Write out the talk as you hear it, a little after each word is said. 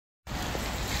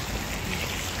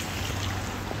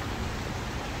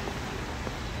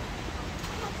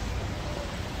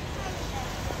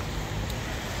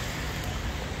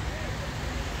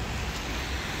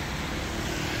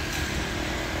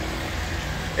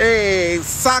Hey,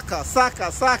 Saka.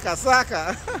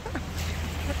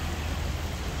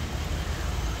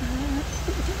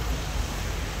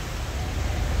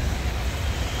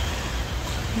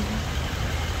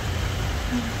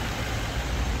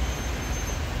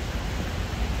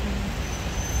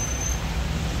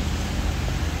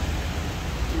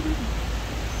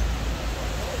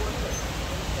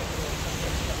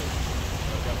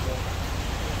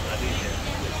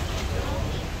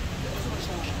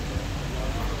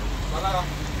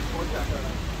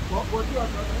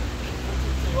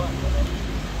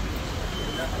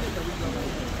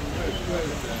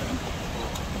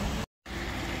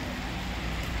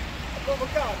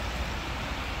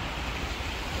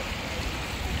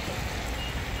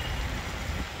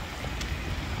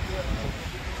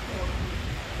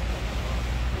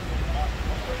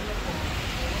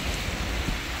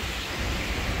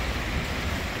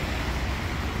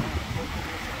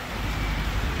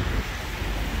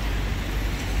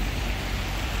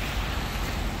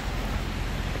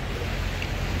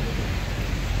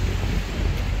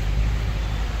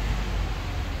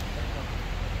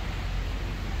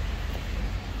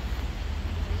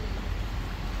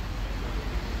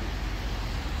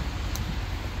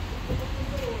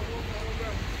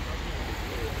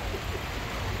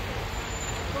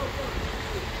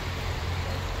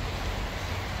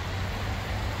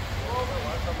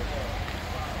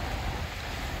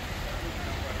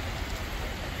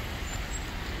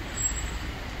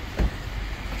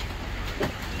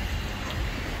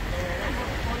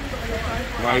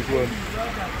 Nice one.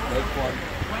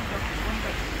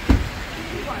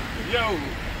 Yo!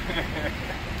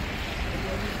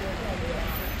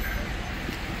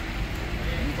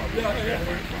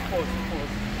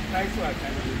 Nice one.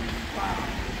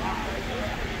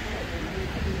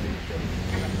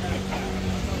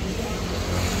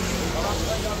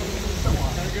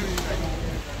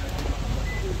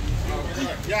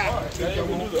 Yeah.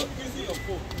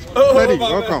 Oh, Daddy,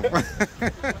 welcome.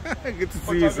 Good to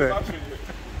see you, sir.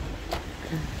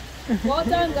 Well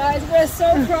done, guys. We're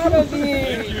so proud of you.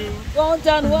 Thank you. Well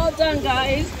done,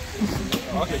 guys.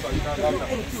 Okay, so you can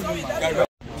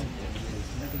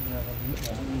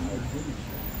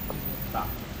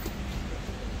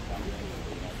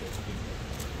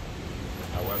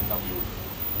I welcome you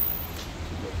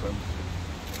to the premises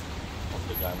of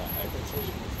the Ghana High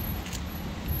Commission.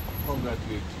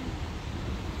 Congratulate you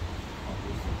on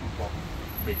this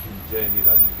making journey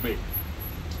that you made.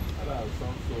 And I also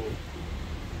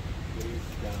place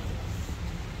down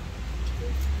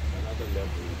another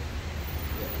level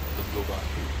of the global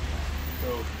stage. So,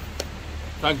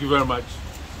 thank you very much.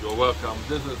 You're welcome.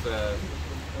 This is the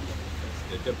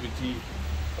Deputy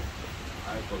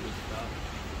High Commissioner.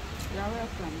 You're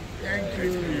welcome. Thank you.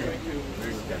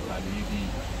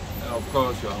 And of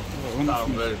course, your staff,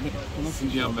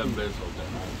 senior members of the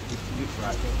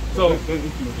right. So,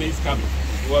 please come.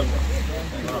 Welcome.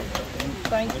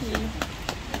 Thank you.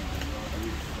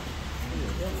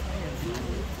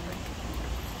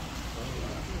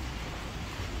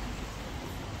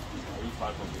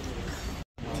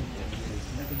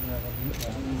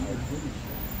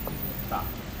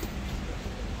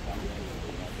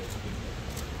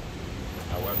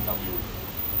 I welcome you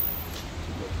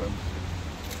to the premises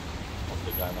of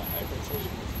the Ghana High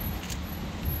Commission.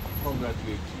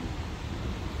 Congratulate you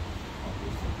on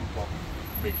this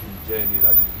making journey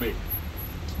that you made.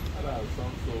 And I also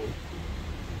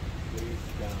place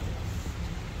down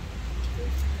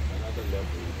another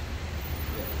level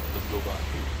of the global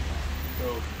stage. So,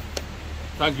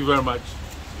 thank you very much.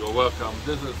 You're welcome.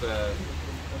 This is the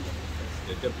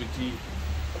Deputy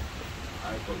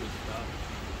High Commissioner.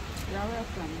 You're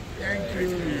welcome. Thank you.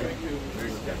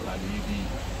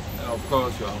 And of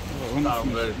course, your staff,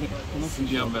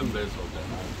 senior members of the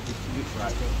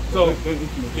right. So,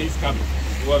 please come.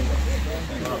 Welcome.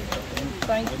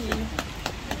 Thank you.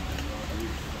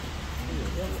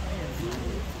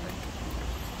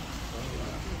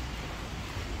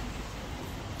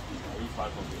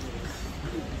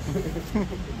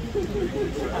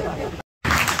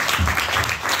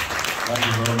 Thank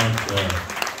you very much,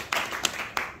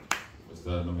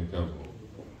 Mr. Nomika.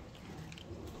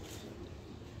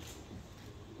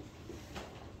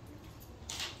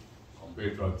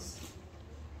 Compatriots,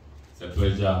 it's a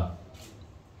pleasure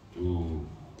to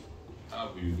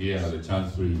have you here at the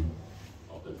Chancery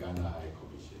of the Ghana High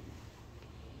Commission,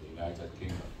 the United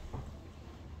Kingdom,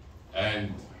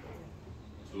 and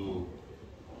to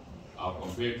our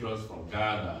compatriots from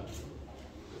Ghana,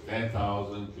 the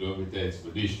 10,000-kilometer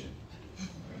expedition.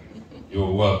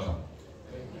 You're welcome.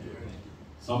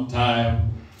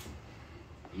 Sometime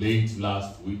late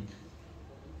last week,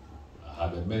 I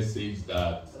are the message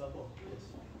that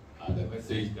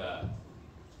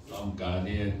some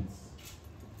Ghanaians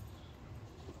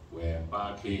were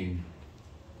embarking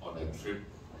on a trip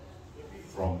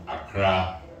from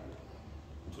Accra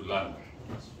to London.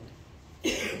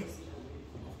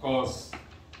 Of course,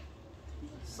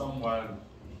 someone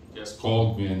just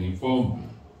called me and informed me.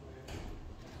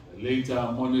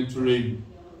 Later, monitoring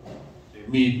the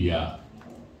media,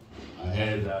 I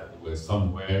heard that they were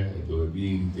somewhere, they were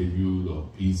being interviewed on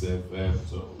Peace FM,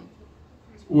 so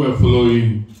we were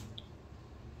following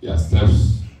their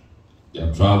steps,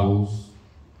 their travels,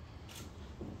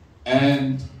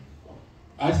 and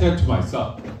I said to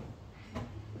myself,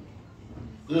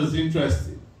 this is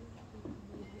interesting.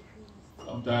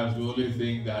 Sometimes we only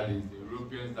think that it's the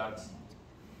Europeans that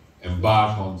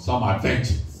embark on some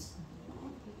adventures,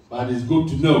 but it's good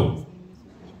to know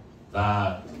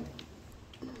that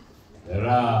there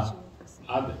are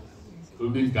others,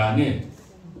 including Ghanaians,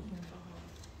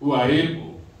 who are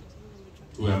able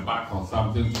to embark on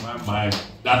something, to my mind,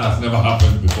 that has never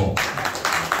happened before.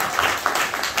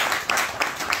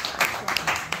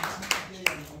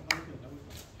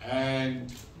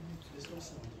 And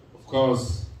of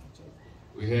course,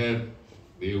 we heard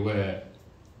they were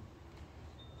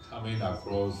coming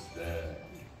across the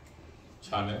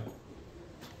channel.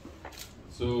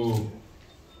 So,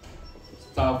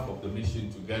 staff of the mission,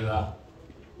 together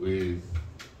with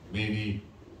many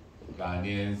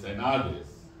Ghanaians and others,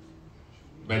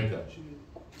 met them.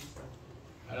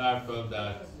 And I felt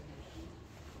that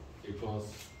it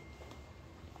was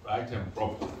right and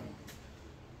proper,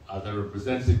 as a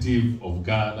representative of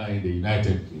Ghana in the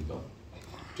United Kingdom,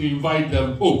 to invite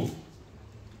them home.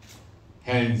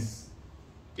 Hence,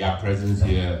 their presence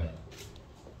here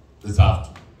this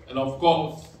afternoon. And of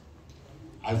course,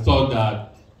 I thought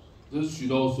that this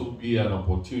should also be an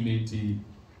opportunity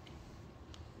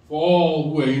for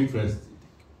all who are interested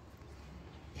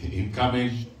in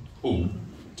coming home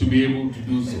to be able to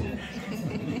do so.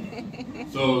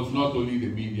 So it's not only the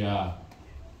media,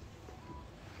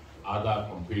 other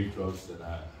compatriots, and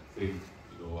I think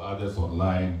others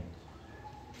online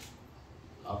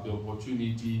have the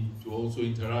opportunity to also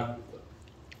interact with them.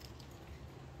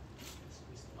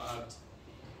 But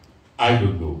I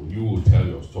don't know, you will tell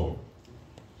your story.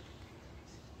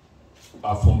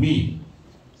 But for me,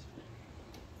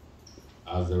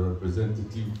 as a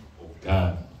representative of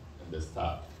Ghana and the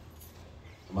staff,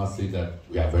 I must say that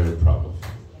we are very proud of you.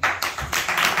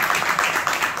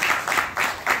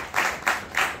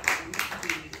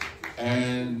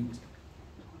 And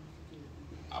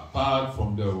apart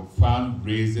from the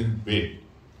fundraising bid,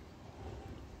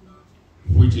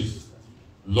 which is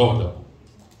laudable,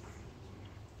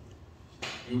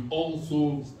 you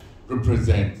also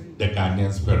represent the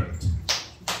Ghanaian spirit.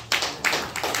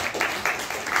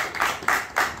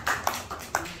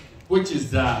 Which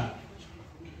is that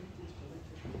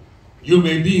you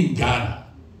may be in Ghana,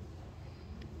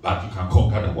 but you can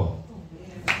conquer the world.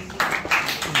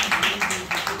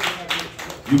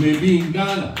 You may be in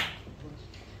Ghana,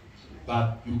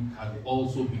 but you can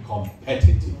also be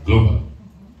competitive globally.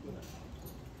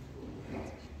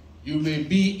 You may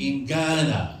be in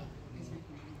Ghana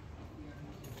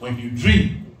when you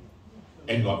dream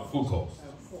and you are focused,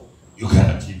 you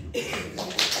can achieve it.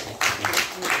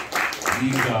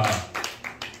 These are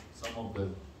some of the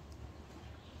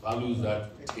values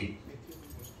that we take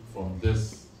from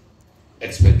this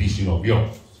expedition of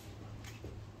yours.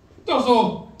 It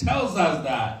also tells us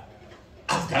that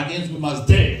as Ghanaians we must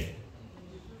dare.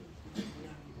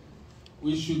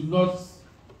 We should not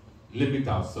limit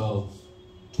ourselves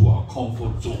to our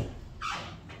comfort zone.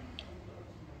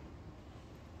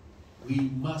 We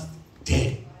must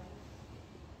dare.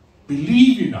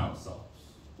 Believe in ourselves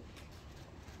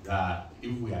that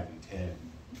if we are determined,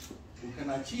 we can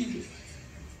achieve it.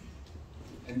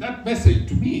 And that message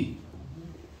to me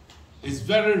is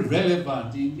very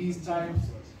relevant in these times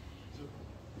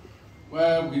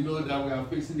where we know that we are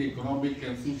facing economic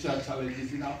and social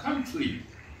challenges in our country.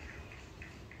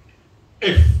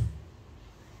 If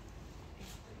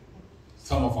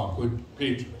some of our good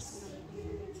patriots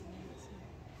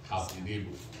have been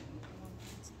able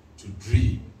to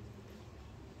dream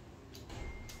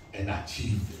and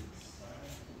achieve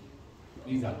it,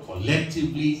 means that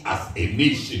collectively as a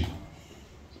nation,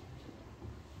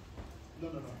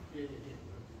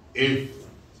 if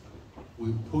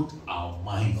we put our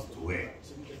minds to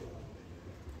it,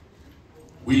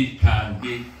 we can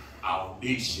make our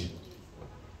nation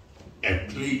a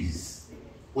place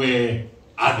where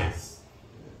others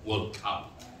will come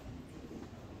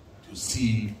to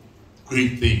see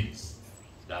great things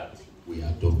that we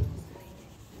are doing.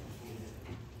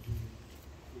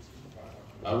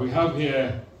 We have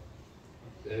here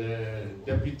the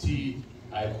Deputy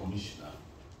High Commissioner,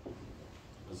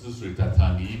 Mrs. Rita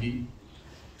Tanini,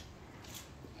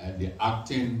 and the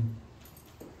Acting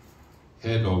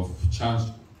Head of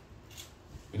Chance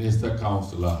Minister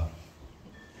Councillor,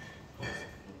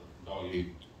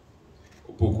 Dolly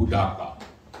Opokudapa.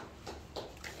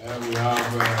 And we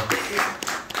have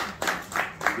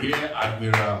Rear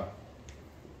Admiral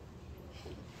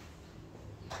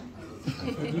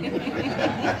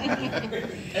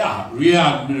Rear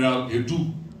Admiral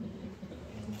Edu.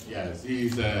 Yes, he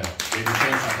is the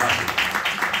defense ambassador.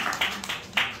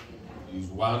 He is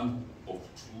one of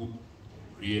two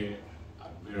Rear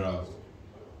Admirals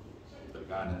of the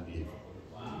Ghana Navy.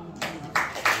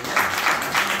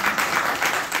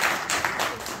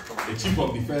 The Chief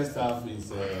of Defense Staff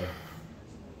is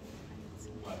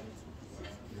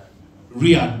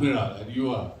Rear Admiral, and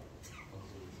you are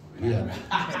Rear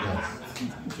Admiral. Yes.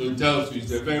 So it tells you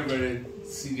he's a very, very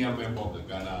senior member of the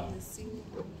Ghana Army.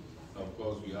 Of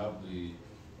course, we have the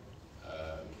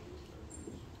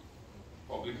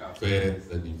Public Affairs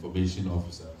and Information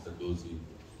Officer, those in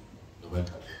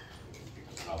November.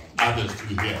 Others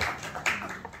too here.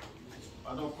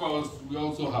 But of course, we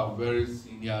also have very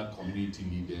senior community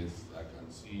leaders. I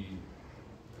can see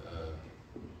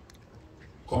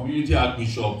Community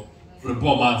Archbishop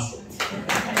Frepomanso.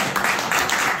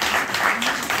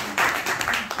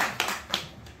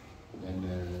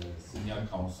 And Senior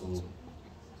Council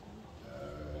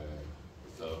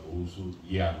Mr. Owusu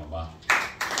Ankomah.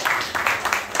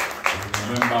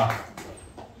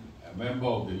 A member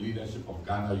of the leadership of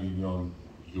Ghana Union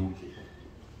UK.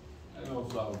 And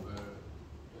also have I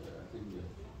think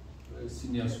very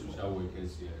senior social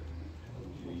workers here.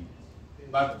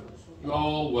 But you're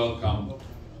all welcome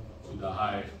to the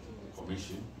High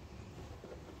Commission.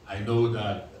 I know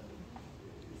that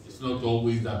it's not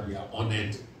always that we are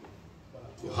honored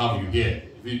to have you here,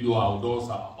 even though our doors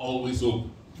are always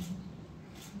open.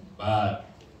 But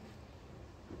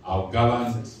our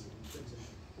gallant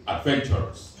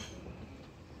adventurers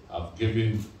have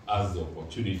given us the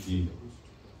opportunity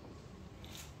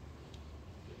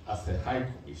as a High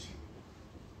Commission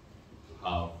to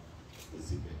have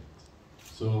this event.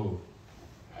 So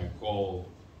I call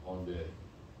on the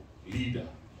leader